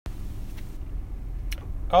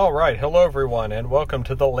All right, hello everyone, and welcome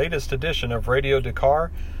to the latest edition of Radio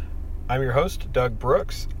Dakar. I'm your host, Doug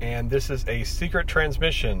Brooks, and this is a secret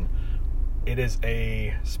transmission. It is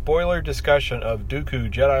a spoiler discussion of Dooku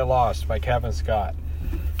Jedi Lost by Cavan Scott.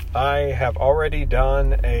 I have already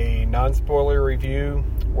done a non-spoiler review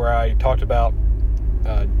where I talked about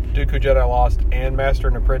Dooku Jedi Lost and Master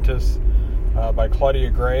and Apprentice by Claudia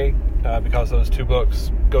Gray because those two books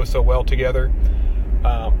go so well together.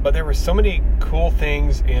 But there were so many cool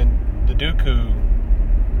things in the Dooku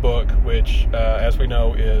book, which, as we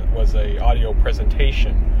know, was a audio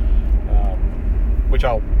presentation, which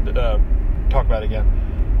I'll talk about again.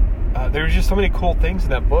 There were just so many cool things in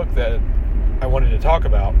that book that I wanted to talk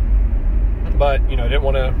about, but I didn't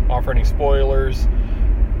want to offer any spoilers,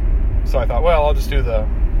 so I thought, well, I'll just do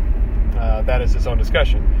that as its own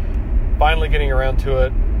discussion. Finally getting around to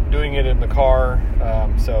it, doing it in the car,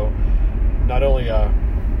 so not only a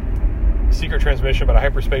secret transmission, but a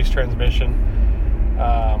hyperspace transmission.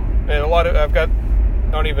 And I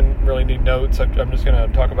don't even really need notes. I'm just going to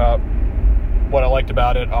talk about what I liked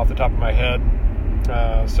about it off the top of my head.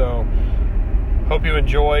 So hope you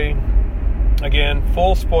enjoy. Again,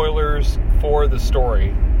 full spoilers for the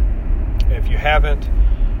story. If you haven't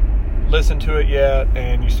listened to it yet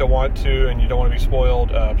and you still want to and you don't want to be spoiled,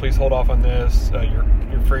 please hold off on this.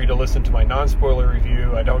 You're free to listen to my non-spoiler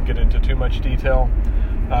review. I don't get into too much detail,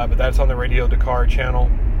 but that's on the Radio Dakar channel.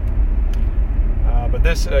 But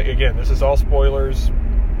this is all spoilers.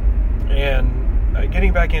 And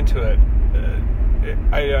getting back into it,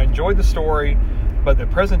 I enjoyed the story, but the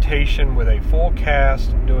presentation with a full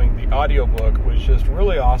cast doing the audiobook was just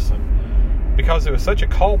really awesome because it was such a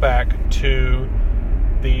callback to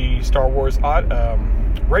the Star Wars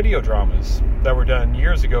radio dramas that were done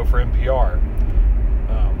years ago for NPR.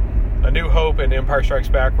 A New Hope and Empire Strikes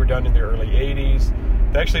Back were done in the early 80s.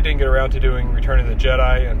 They actually didn't get around to doing Return of the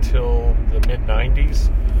Jedi until the mid-90s.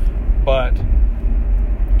 But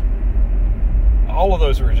all of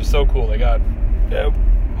those were just so cool. They got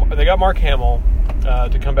Mark Hamill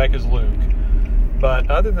to come back as Luke. But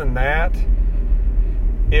other than that,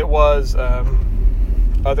 it was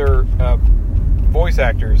other voice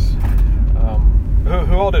actors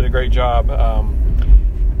who all did a great job.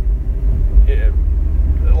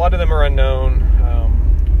 A lot of them are unknown.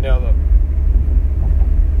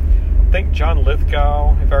 I think John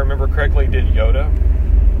Lithgow, if I remember correctly, did Yoda.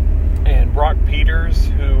 And Brock Peters,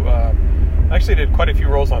 who actually did quite a few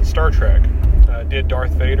roles on Star Trek, did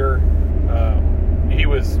Darth Vader. He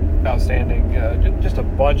was outstanding. Just a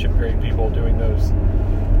bunch of great people doing those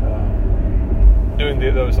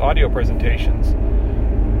audio presentations.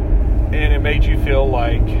 And it made you feel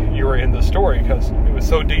like you were in the story because it was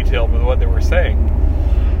so detailed with what they were saying.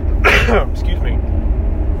 Excuse me.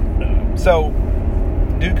 So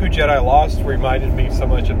Dooku Jedi Lost reminded me so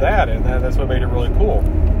much of that, and that's what made it really cool.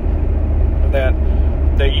 That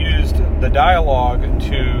they used the dialogue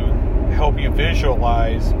to help you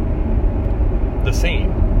visualize the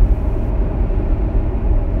scene.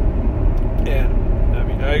 And I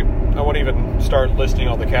mean, I won't even start listing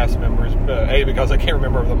all the cast members, because I can't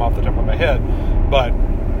remember them off the top of my head, but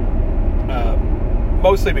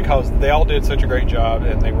mostly because they all did such a great job,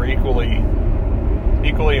 and they were equally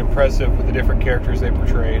impressive with the different characters they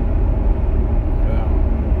portrayed.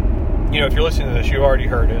 If you're listening to this, you've already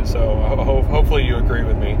heard it, so hopefully you agree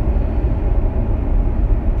with me.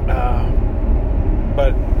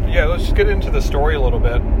 But yeah, let's just get into the story a little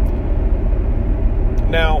bit.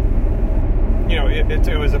 Now,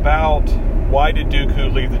 it was about why did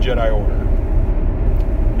Dooku leave the Jedi Order.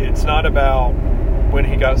 It's not about when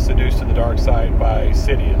he got seduced to the dark side by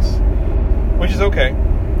Sidious, which is okay.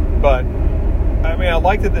 But I mean, I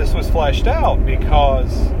like that this was fleshed out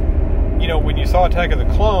because, when you saw Attack of the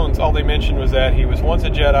Clones, all they mentioned was that he was once a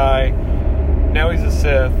Jedi, now he's a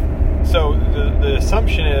Sith. So the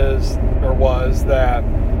assumption was that,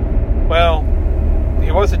 well, he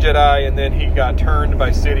was a Jedi and then he got turned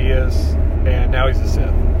by Sidious and now he's a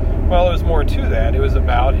Sith. Well, it was more to that. It was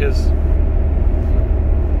about his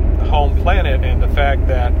home planet and the fact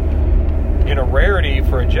that, in a rarity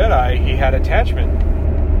for a Jedi, he had attachment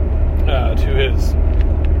to his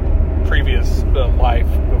previous life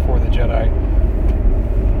before the Jedi.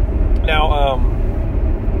 Now,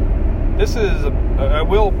 this is I'm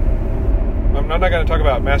not going to talk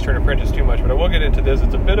about Master and Apprentice too much, but I will get into this.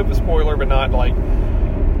 It's a bit of a spoiler, but not like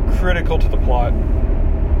critical to the plot.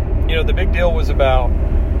 The big deal was about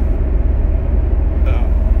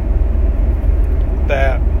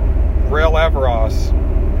that Rael Averross,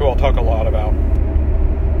 who I'll talk a lot about,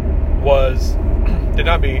 did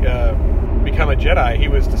not become a Jedi. He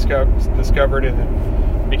was discovered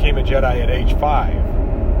and became a Jedi at age 5.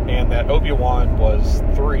 and that Obi-Wan was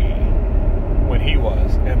 3 when he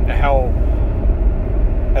was, and how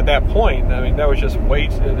at that point, I mean, that was just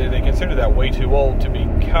they considered that way too old to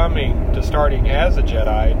starting as a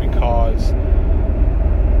Jedi, because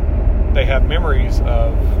they have memories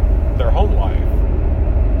of their home life.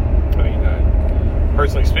 I mean,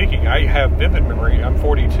 personally speaking, I have vivid memory. I'm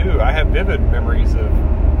 42. I have vivid memories of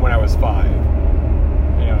when I was 5. You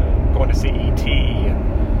know, going to see E.T.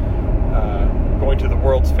 and going to the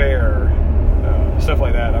World's Fair, stuff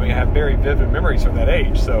like that. I mean, I have very vivid memories from that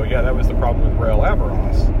age. So yeah, that was the problem with Rael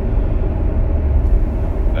Averross.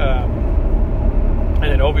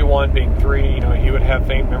 And then Obi-Wan being 3, you know, he would have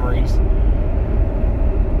faint memories.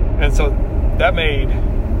 And so that made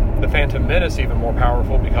the Phantom Menace even more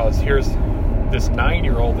powerful, because here's this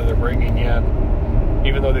 9-year-old that they're bringing in,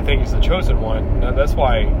 even though they think he's the chosen one. Now, that's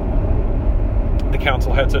why the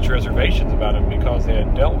council had such reservations about him, because they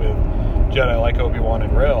had dealt with Jedi like Obi-Wan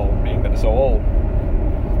and Rael being so old.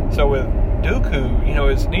 So with Dooku, you know,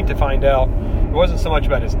 it's neat to find out it wasn't so much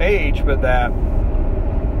about his age, but that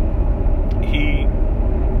he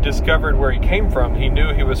discovered where he came from. He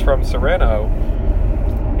knew he was from Sereno,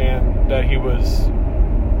 and that he was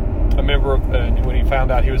a member of, when he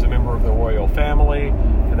found out he was a member of the royal family,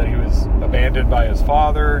 and that he was abandoned by his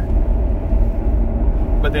father.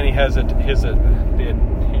 But then he has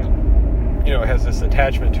has this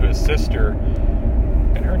attachment to his sister,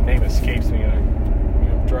 and her name escapes me.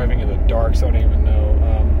 I'm driving in the dark, so I don't even know.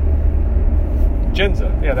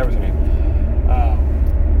 Jenza, yeah, that was her name.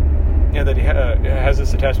 That he has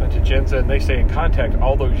this attachment to Jenza, and they stay in contact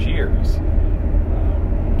all those years.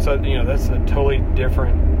 So, you know, that's a totally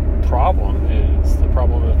different problem. It's the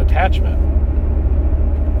problem of attachment.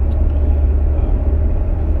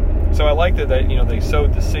 So I like that you know, they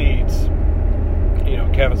sowed the seeds. You know,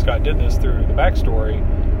 Kevin Scott did this through the backstory,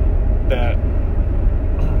 that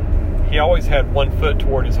he always had one foot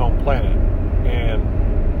toward his home planet. And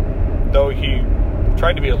though he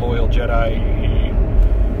tried to be a loyal Jedi, he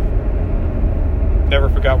never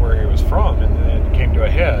forgot where he was from, and then it came to a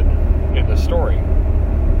head in the story.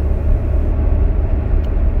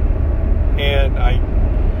 And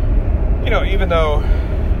even though,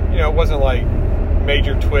 it wasn't like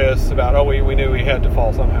major twists about, we knew he had to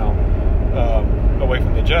fall somehow away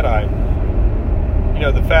from the Jedi,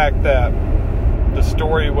 the fact that the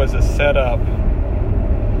story was a setup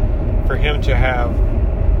for him to have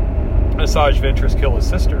Asajj Ventress kill his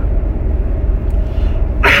sister.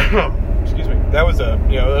 Excuse me. That was a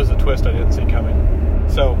twist I didn't see coming.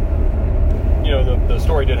 So, the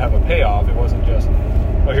story did have a payoff. It wasn't just,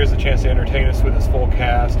 here's a chance to entertain us with his full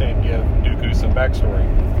cast and give Dooku some backstory.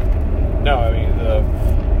 No,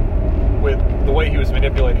 with the way he was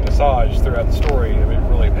manipulating Asajj throughout the story, it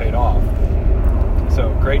really paid off.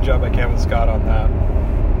 So, great job by Kevin Scott on that.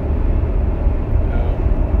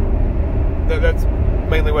 That's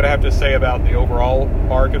mainly what I have to say about the overall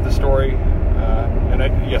arc of the story. And I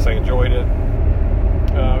enjoyed it.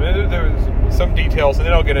 There was some details, and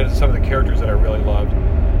then I'll get into some of the characters that I really loved.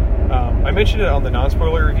 I mentioned it on the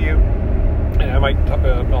non-spoiler review, and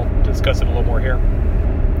I'll discuss it a little more here.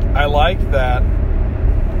 I liked that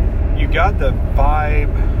you got the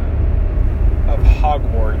vibe of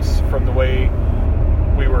Hogwarts from the way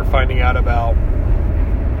we were finding out about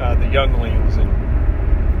the younglings and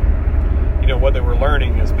what they were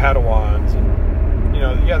learning as Padawans, and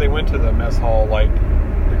they went to the mess hall, like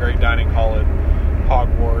the great dining hall at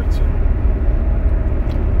Hogwarts, and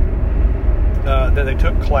then they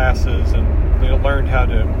took classes and they learned how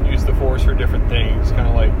to use the Force for different things, kind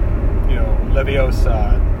of like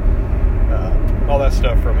Leviosa, and all that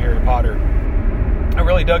stuff from Harry Potter. I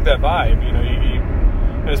really dug that vibe,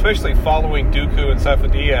 and especially following Dooku and Sifo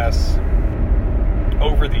Dyas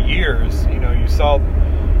over the years. You saw,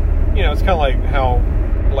 it's kind of like how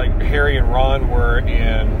Harry and Ron were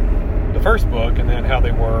in the first book, and then how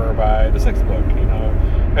they were by the sixth book.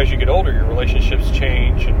 As you get older, your relationships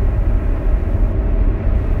change, and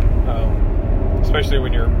especially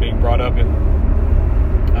when you're being brought up in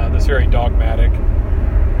this very dogmatic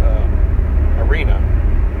arena.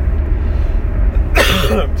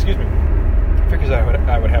 Excuse me. I figured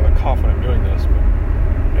I would have a cough when I'm doing this. But,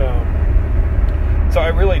 so I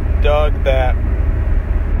really dug that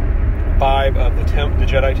vibe of the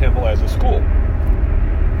Jedi Temple as a school,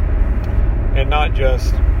 and not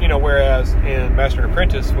just whereas in Master and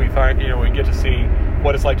Apprentice we find we get to see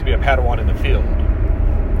what it's like to be a Padawan in the field,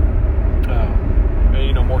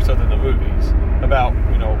 more so than the movies about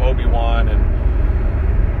Obi-Wan and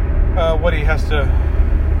what he has to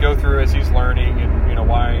go through as he's learning, and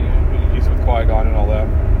why he's with Qui-Gon and all that.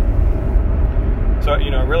 So,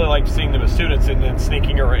 I really liked seeing them as students and then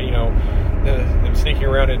sneaking around, them sneaking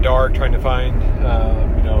around in dark, trying to find,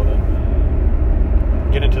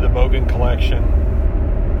 get into the Bogan collection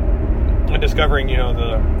and discovering,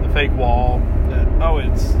 the fake wall.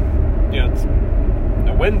 It's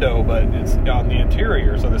a window, but it's on the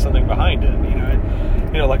interior, so there's something behind it.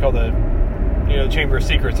 Like all the, Chamber of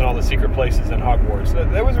Secrets and all the secret places in Hogwarts.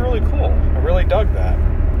 That was really cool. I really dug that.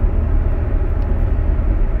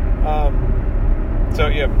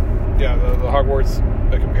 The Hogwarts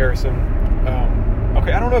comparison.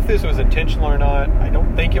 Okay, I don't know if this was intentional or not. I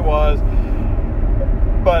don't think it was.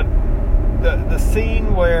 But the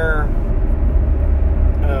scene where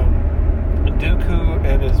Dooku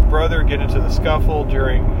and his brother get into the scuffle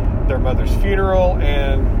during their mother's funeral,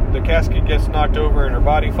 and the casket gets knocked over and her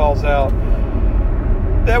body falls out,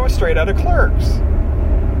 that was straight out of Clerks.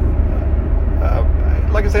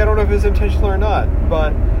 Like I say, I don't know if it's intentional or not,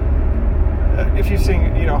 but if you've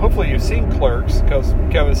seen, hopefully you've seen Clerks, because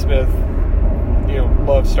Kevin Smith,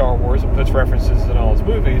 loves Star Wars and puts references in all his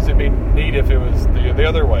movies. It'd be neat if it was the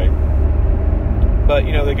other way. But,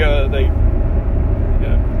 I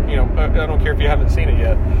don't care if you haven't seen it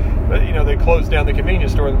yet, but, they close down the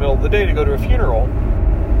convenience store in the middle of the day to go to a funeral,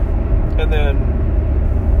 and then,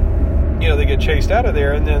 they get chased out of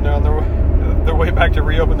there, and then they're on their way back to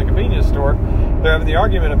reopen the convenience store. They're having the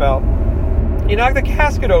argument about, you knocked the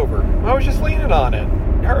casket over. I was just leaning on it.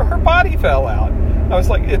 Her body fell out. I was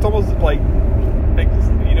like, it's almost like,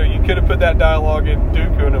 you could have put that dialogue in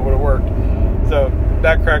Dooku and it would have worked. So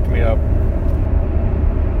that cracked me up.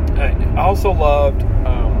 I also loved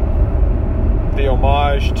the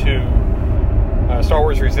homage to Star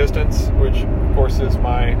Wars Resistance, which of course is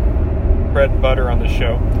my bread and butter on the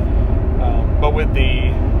show. But with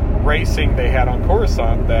the racing they had on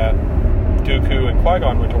Coruscant that Dooku and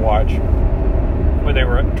Qui-Gon went to watch when they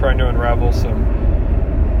were trying to unravel some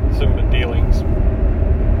dealings.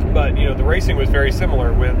 But, the racing was very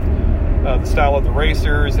similar with the style of the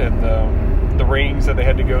racers and the rings that they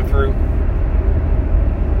had to go through.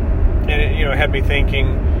 And it, had me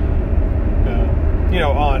thinking,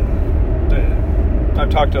 I've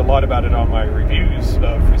talked a lot about it on my reviews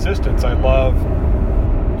of Resistance. I love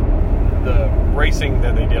the racing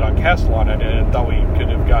that they did on Castellon. I thought we could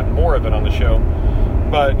have gotten more of it on the show.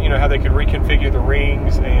 But, how they could reconfigure the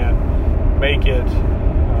rings and make it,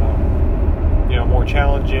 more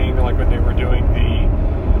challenging, like when they were doing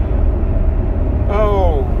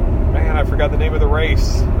I forgot the name of the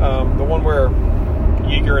race. The one where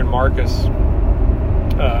Yeager and Marcus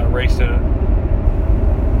raced in it.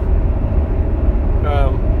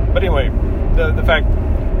 But anyway, the fact,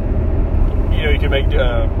 you can make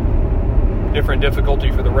different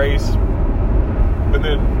difficulty for the race. But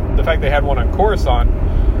then the fact they had one on Coruscant,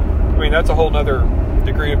 that's a whole nother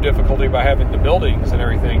degree of difficulty by having the buildings and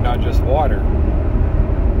everything, not just water.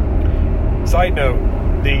 Side note,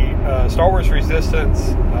 the Star Wars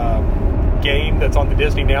Resistance game that's on the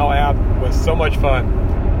Disney Now app was so much fun.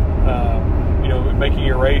 Making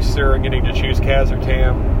your racer and getting to choose Kaz or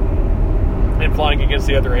Tam and flying against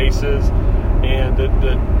the other aces, and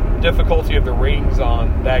the difficulty of the rings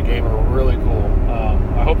on that game are really cool.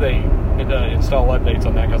 I hope they install updates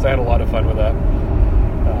on that, because I had a lot of fun with that.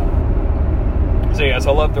 So yes,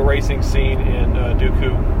 I love the racing scene in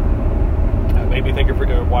Dooku. Made me think of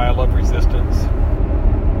why I love Resistance.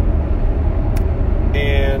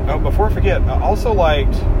 And before I forget, I also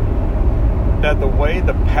liked that the way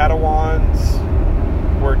the Padawans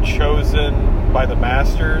were chosen by the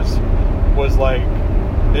Masters was like,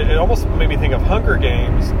 it almost made me think of Hunger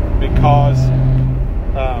Games, because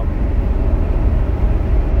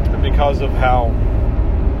of how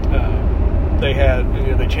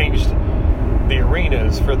they changed the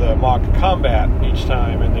arenas for the mock combat each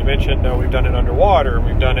time, and they mentioned, no, we've done it underwater, and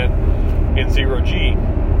we've done it in Zero G,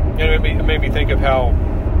 and it made me think of how,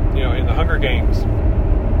 in the Hunger Games,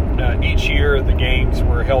 each year the games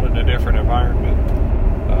were held in a different environment.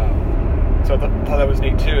 So I thought that was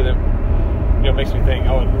neat too. That makes me think,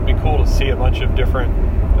 it would be cool to see a bunch of different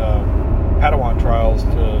Padawan trials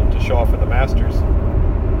to show off for the Masters.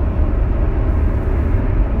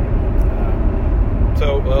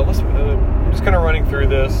 I'm just kind of running through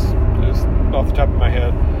this just off the top of my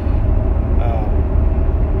head.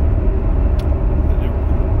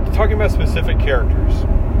 Talking about specific characters.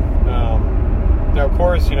 Now, of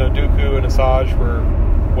course, Dooku and Asajj were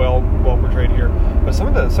well portrayed here, but some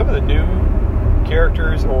of the new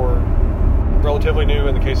characters, or relatively new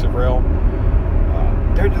in the case of Rel,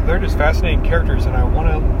 they're just fascinating characters, and I want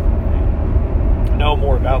to know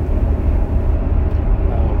more about them.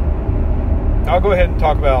 I'll go ahead and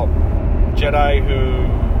talk about Jedi who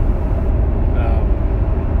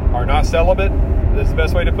celibate is the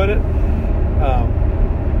best way to put it.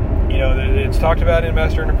 It's talked about in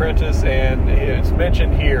Master and Apprentice, and it's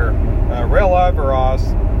mentioned here. Rael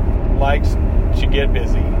Averross likes to get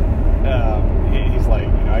busy. He's like,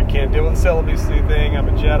 I can't deal with the celibacy thing. I'm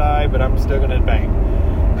a Jedi, but I'm still going to bang.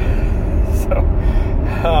 So,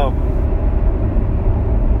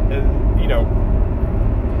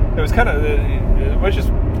 it was kind of, which is,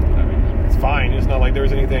 it's fine. It's not like there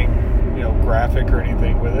was anything, graphic or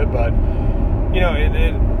anything with it, but,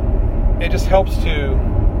 it just helps to,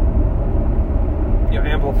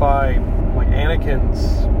 amplify, like,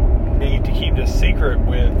 Anakin's need to keep this secret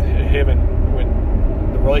with him and with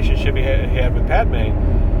the relationship he had with Padme,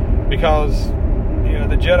 because,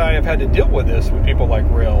 the Jedi have had to deal with this with people like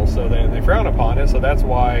Rael, so they frown upon it, so that's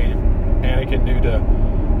why Anakin knew to,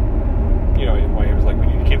 why he was like, we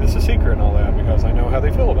need to keep this a secret and all that, because I know how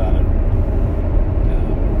they feel about it.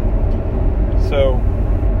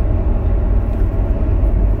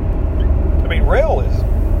 Rael is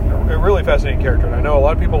a really fascinating character, and I know a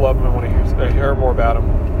lot of people love him and want to hear more about him.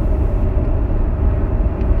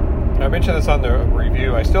 I mentioned this on the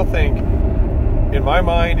review. I still think, in my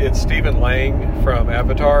mind, it's Stephen Lang from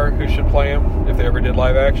Avatar who should play him if they ever did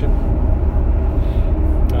live action.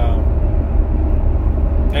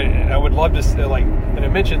 And I would love to, and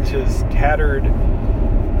it mentions his tattered,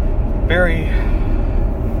 very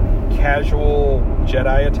casual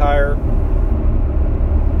Jedi attire.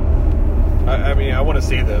 I want to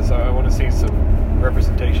see this. I want to see some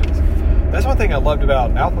representations. That's one thing I loved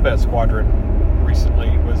about Alphabet Squadron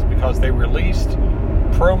recently, was because they released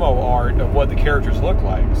promo art of what the characters look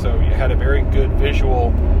like. So you had a very good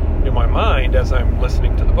visual in my mind as I'm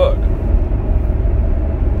listening to the book.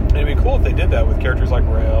 And it'd be cool if they did that with characters like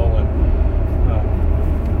Rael and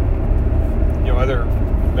other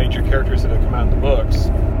major characters that have come out in the books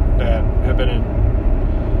that have been in,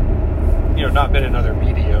 not been in other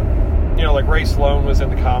media. Like Ray Sloan was in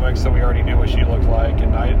the comics, so we already knew what she looked like,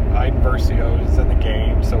 and Iden Versio is in the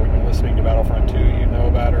game, so when you're listening to Battlefront 2, you know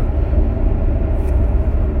about her.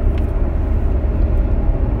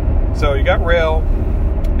 So you got Rael,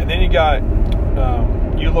 and then you got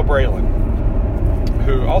Eula Braylen,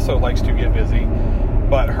 who also likes to get busy,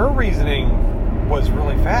 but her reasoning was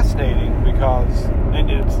really fascinating because,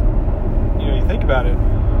 and it's, you think about it,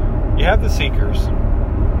 you have the Seekers,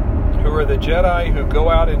 who are the Jedi who go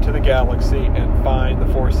out into the galaxy and find the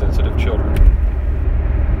Force-sensitive children.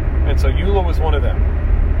 And so Eula was one of them.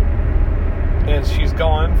 And she's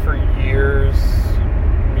gone for years,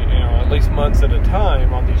 at least months at a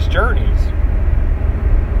time on these journeys.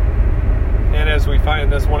 And as we find,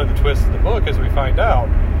 that's one of the twists of the book, as we find out,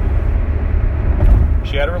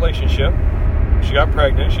 she had a relationship, she got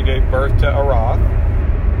pregnant, she gave birth to Arath,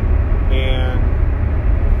 and,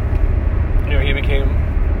 he became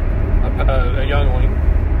a youngling.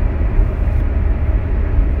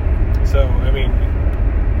 So,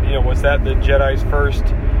 was that the Jedi's first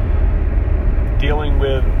dealing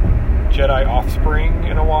with Jedi offspring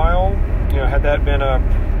in a while? Had that been a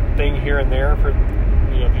thing here and there for,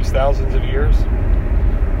 these thousands of years?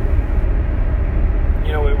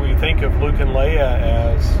 We think of Luke and Leia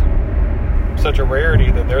as such a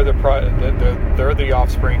rarity that they're the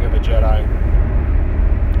offspring of a Jedi.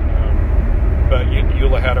 But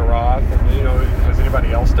Eula had Arath, and has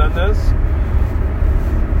anybody else done this?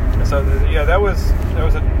 And so that was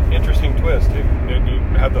an interesting twist. And you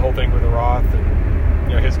have the whole thing with Arath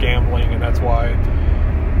and his gambling, and that's why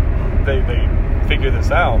they figure this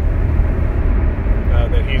out,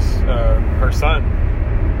 that he's her son.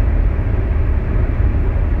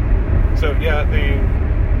 So you got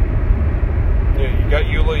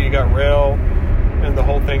Eula, you got Rael, and the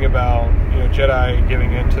whole thing about Jedi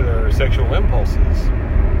giving in to their sexual impulses,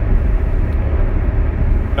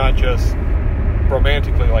 not just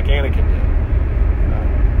romantically like Anakin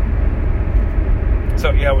did. So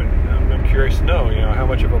I'm curious to know, how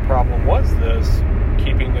much of a problem was this,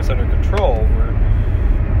 keeping this under control, where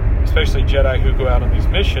especially Jedi who go out on these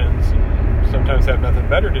missions sometimes have nothing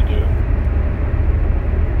better to do.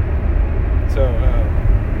 So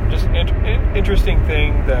just interesting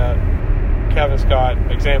thing that Cavan Scott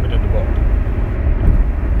examined in the book.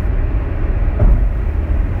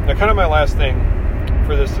 Now, kind of my last thing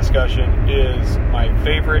for this discussion is my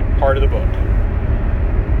favorite part of the book.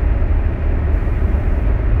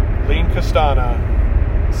 Lene Kostana,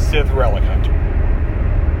 Sith Relic Hunter.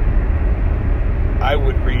 I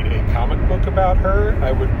would read a comic book about her,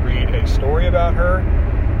 I would read a story about her,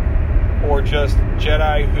 or just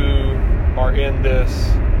Jedi who are in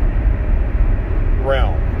this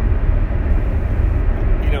realm.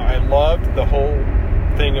 I loved the whole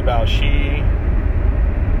thing about she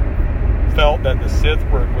felt that the Sith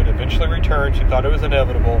would eventually return. She thought it was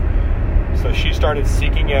inevitable. So she started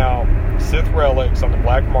seeking out Sith relics on the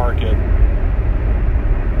black market,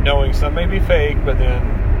 knowing some may be fake, but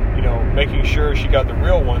then, making sure she got the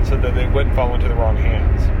real ones so that they wouldn't fall into the wrong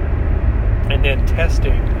hands. And then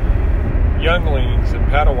testing younglings and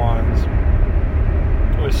Padawans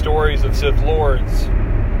with stories of Sith Lords,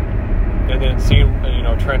 and then seeing,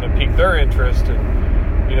 trying to pique their interest and,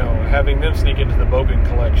 having them sneak into the Bogan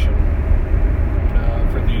collection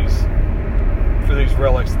for these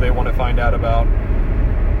relics that they want to find out about.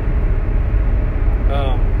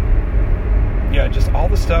 Just all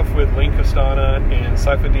the stuff with Lin Costana and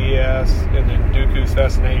Sifo Dyas, and then Dooku's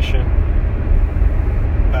fascination.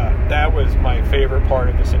 That was my favorite part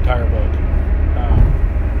of this entire book.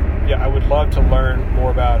 I would love to learn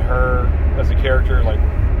more about her as a character. Like,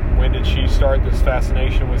 when did she start this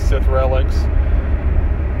fascination with Sith relics?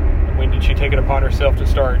 When did she take it upon herself to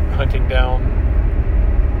start hunting down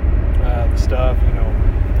the stuff?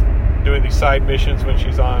 Doing these side missions when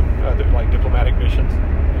she's on other, like, diplomatic missions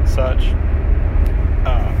and such.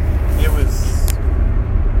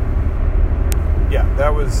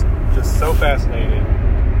 That was just so fascinating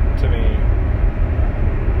to me.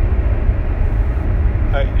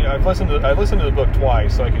 I listened to the book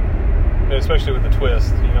twice, so I could, especially with the twist,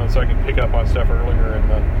 so I could pick up on stuff earlier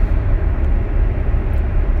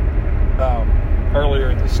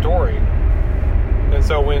in the story. And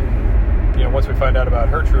so when, once we find out about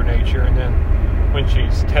her true nature, and then when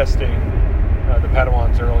she's testing the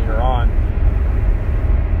Padawans earlier on,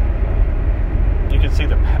 you can see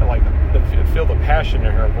feel the passion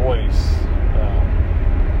in her voice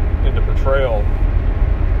in the portrayal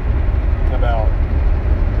about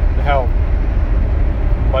how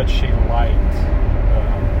much she liked,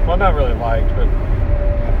 not really liked, but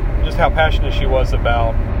just how passionate she was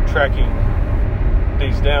about tracking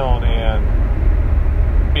these down and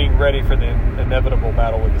being ready for the inevitable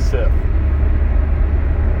battle with the Sith.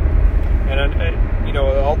 And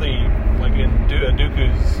all the, like, in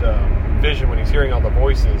Dooku's vision, when he's hearing all the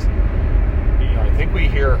voices, I think we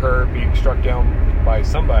hear her being struck down by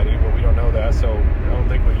somebody, but we don't know that, so I don't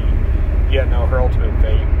think we yet know her ultimate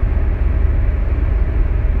fate.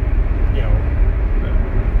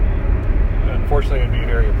 Unfortunately, it would be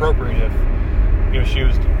very appropriate if she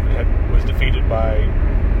was defeated by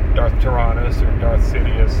Darth Tyrannus or Darth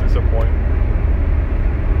Sidious at some point.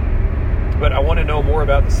 But I want to know more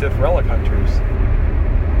about the Sith relic hunters.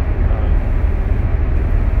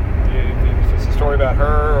 If it's a story about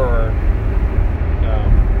her, or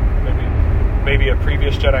maybe a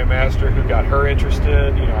previous Jedi Master who got her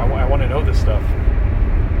interested. I want to know this stuff.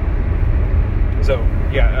 So,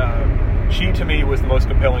 she to me was the most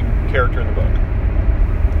compelling character in the book,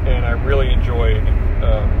 and I really enjoyed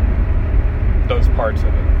those parts of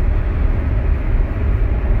it.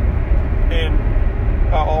 And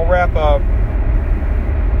I'll wrap up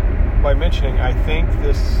by mentioning, I think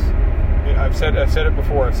this, I've said it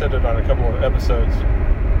before, I've said it on a couple of episodes,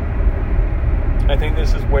 I think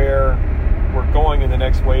this is where we're going in the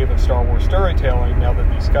next wave of Star Wars storytelling, now that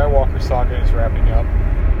the Skywalker saga is wrapping up,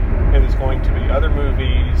 and there's going to be other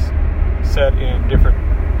movies set in different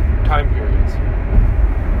time periods.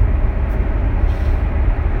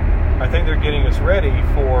 I think they're getting us ready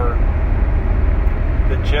for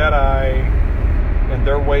the Jedi and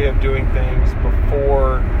their way of doing things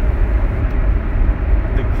before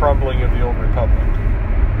the crumbling of the Old Republic.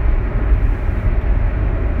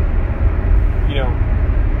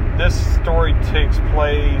 This story takes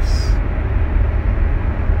place,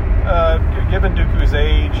 given Dooku's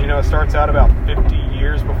age, it starts out about 50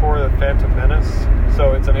 years before the Phantom Menace,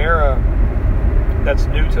 so it's an era that's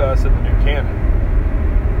new to us in the new canon.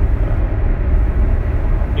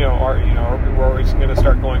 We're always going to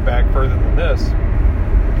start going back further than this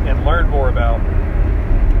and learn more about,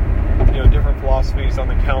 different philosophies on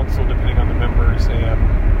the council, depending on the members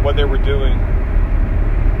and what they were doing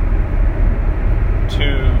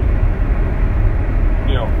to,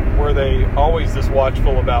 were they always this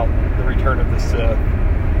watchful about the return of the Sith?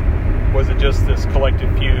 Was it just this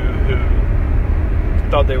collective few who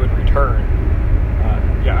thought they would return?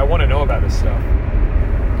 I want to know about this stuff.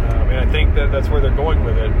 And I think that's where they're going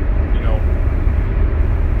with it.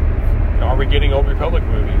 Are we getting Old Republic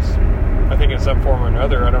movies? I think in some form or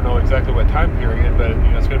another. I don't know exactly what time period, but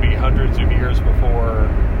it's going to be hundreds of years before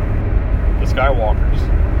the Skywalkers.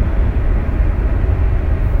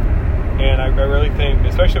 And I really think,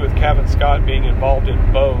 especially with Cavan Scott being involved in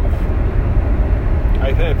both,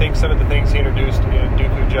 I think some of the things he introduced in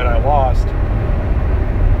Dooku Jedi Lost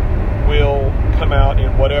will come out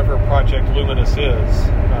in whatever Project Luminous is.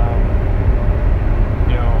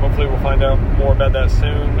 Hopefully we'll find out more about that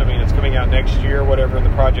soon. I mean, it's coming out next year, whatever the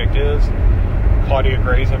project is. Claudia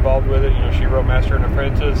Gray's involved with it. She wrote Master and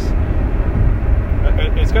Apprentice.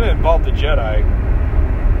 It's going to involve the Jedi,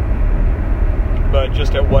 but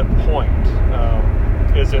just at what point?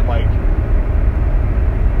 Is it like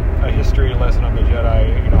a history lesson on the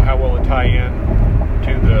Jedi? How will it tie in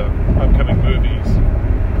to the upcoming movies?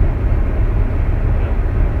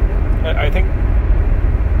 I think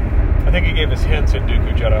it gave us hints in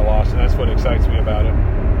Dooku Jedi Lost, and that's what excites me about it.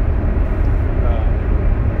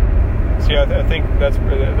 I think that's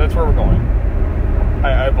where we're going.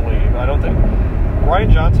 I believe. I don't think Rian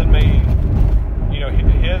Johnson may,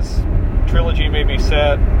 his trilogy may be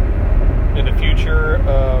set in the future,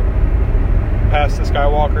 past the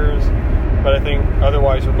Skywalkers, but I think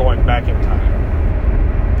otherwise we're going back in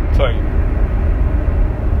time. So I'm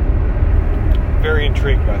very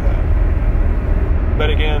intrigued by that. But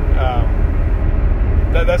again,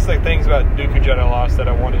 that's the things about Dooku Jedi Lost that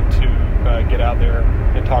I wanted to get out there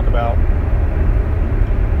and talk about.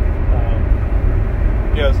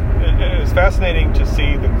 It's fascinating to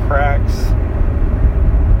see the cracks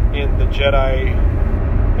in the Jedi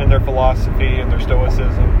and their philosophy and their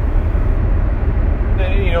stoicism.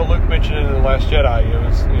 Luke mentioned it in The Last Jedi. It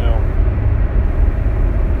was,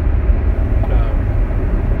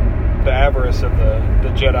 the avarice of the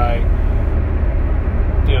Jedi.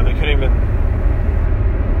 They couldn't even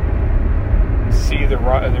see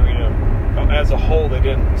as a whole, they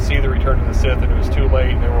didn't see the return of the Sith, and it was too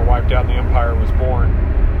late, and they were wiped out, and the Empire was born.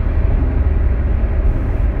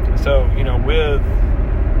 So, with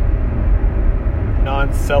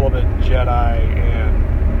non-celibate Jedi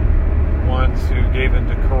and ones who gave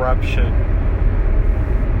into corruption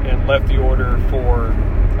and left the Order for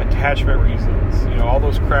attachment reasons, all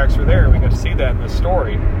those cracks are there, and we got to see that in this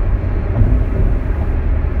story.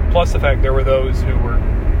 Plus the fact there were those who were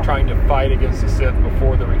trying to fight against the Sith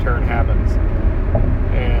before the return happens.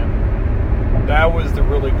 And that was the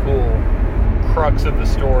really cool crux of the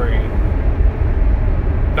story.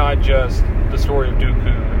 Not just the story of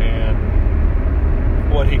Dooku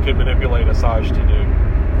and what he could manipulate Asajj to do.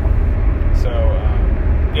 So,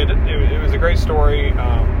 it was a great story.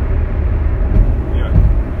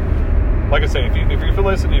 Like I say, if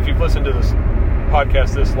you've listened to this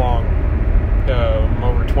podcast this long,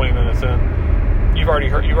 over 20 minutes in, you've already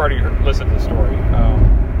listened to the story.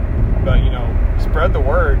 But spread the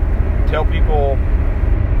word, tell people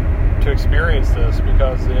to experience this,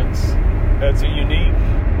 because it's a unique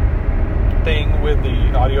thing with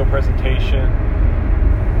the audio presentation,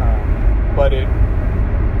 but it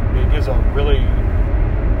gives a really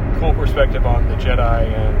cool perspective on the Jedi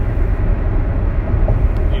and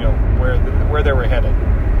where they were headed.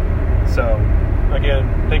 So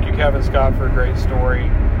again, thank you, Kevin Scott, for a great story.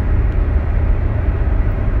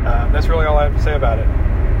 That's really all I have to say about it.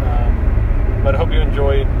 But I hope you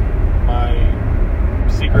enjoyed my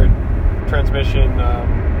secret transmission,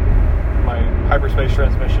 my hyperspace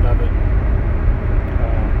transmission of it.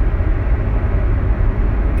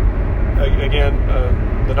 Again,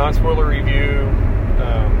 the non-spoiler review,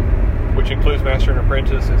 which includes Master and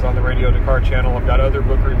Apprentice, is on the Radio Dakar channel. I've got other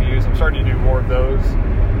book reviews. I'm starting to do more of those,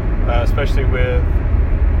 especially with,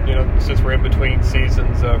 since we're in between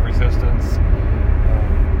seasons of Resistance.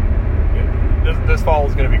 This fall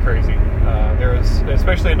is going to be crazy. There is,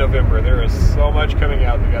 especially in November, there is so much coming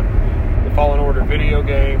out. We got the Fallen Order video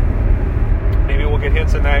game. Maybe we'll get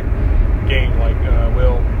hints in that game, like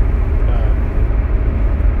will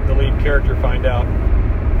the lead character find out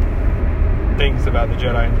things about the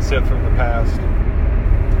Jedi and the Sith from the past.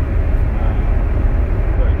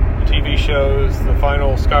 The TV shows, the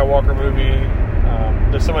final Skywalker movie.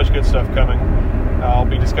 There's so much good stuff coming. I'll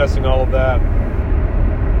be discussing all of that.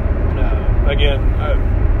 Again,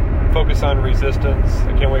 focus on Resistance.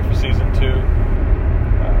 I can't wait for Season 2.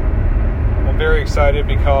 I'm very excited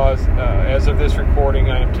because as of this recording,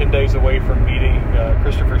 I am 10 days away from meeting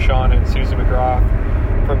Christopher Sean and Susan McGrath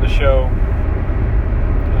from the show.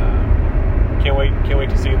 Can't wait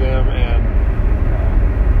to see them and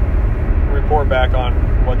report back on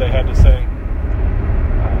what they had to say.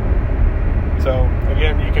 So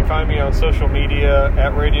again, you can find me on social media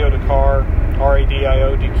at Radio Dakar,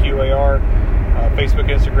 RADIODQAR, Facebook,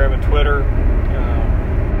 Instagram, and Twitter.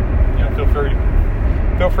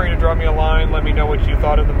 Feel free to drop me a line. Let me know what you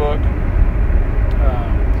thought of the book.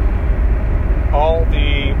 All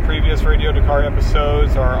the previous Radio Dakar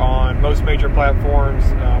episodes are on most major platforms.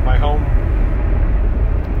 My home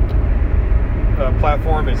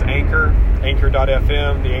platform is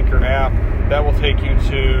Anchor.fm, the Anchor app. That will take you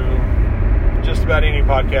to just about any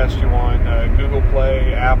podcast you want. Google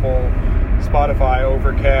Play, Apple, Spotify,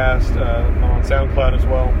 Overcast, I'm on SoundCloud as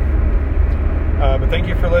well. But thank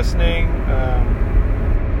you for listening.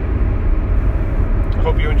 I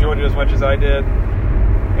hope you enjoyed it as much as I did.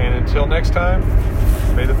 And until next time,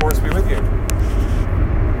 may the force be with you.